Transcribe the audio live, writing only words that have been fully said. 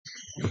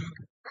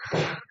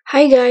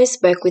Hi guys,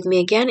 back with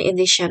me again in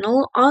this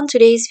channel. On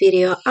today's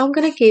video, I'm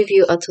gonna give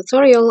you a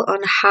tutorial on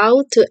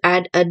how to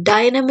add a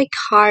dynamic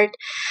heart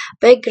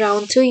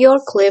background to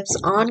your clips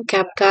on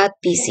CapCut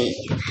PC.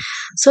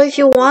 So if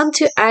you want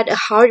to add a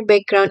heart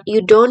background,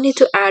 you don't need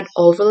to add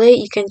overlay.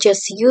 You can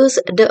just use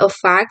the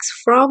effects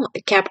from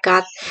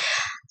CapCut.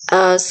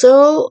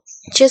 So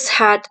just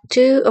head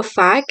to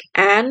effect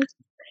and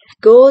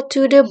go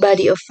to the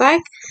body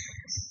effect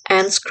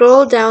and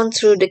scroll down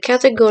through the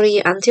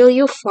category until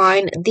you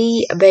find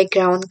the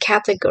background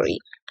category.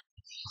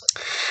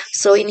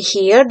 So in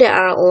here there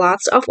are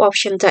lots of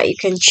options that you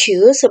can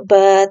choose,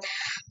 but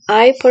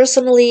I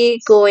personally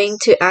going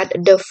to add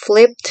the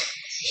flipped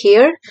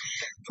here,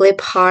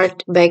 flip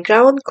heart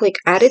background. Click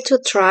add it to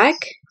track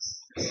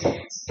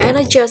and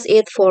adjust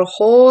it for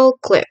whole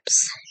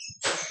clips,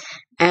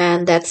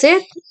 and that's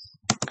it.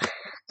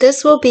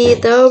 This will be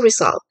the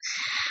result.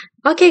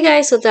 Okay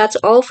guys, so that's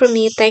all from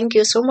me. Thank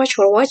you so much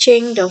for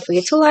watching. Don't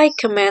forget to like,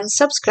 comment,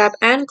 subscribe,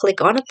 and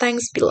click on the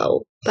thanks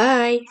below.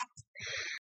 Bye.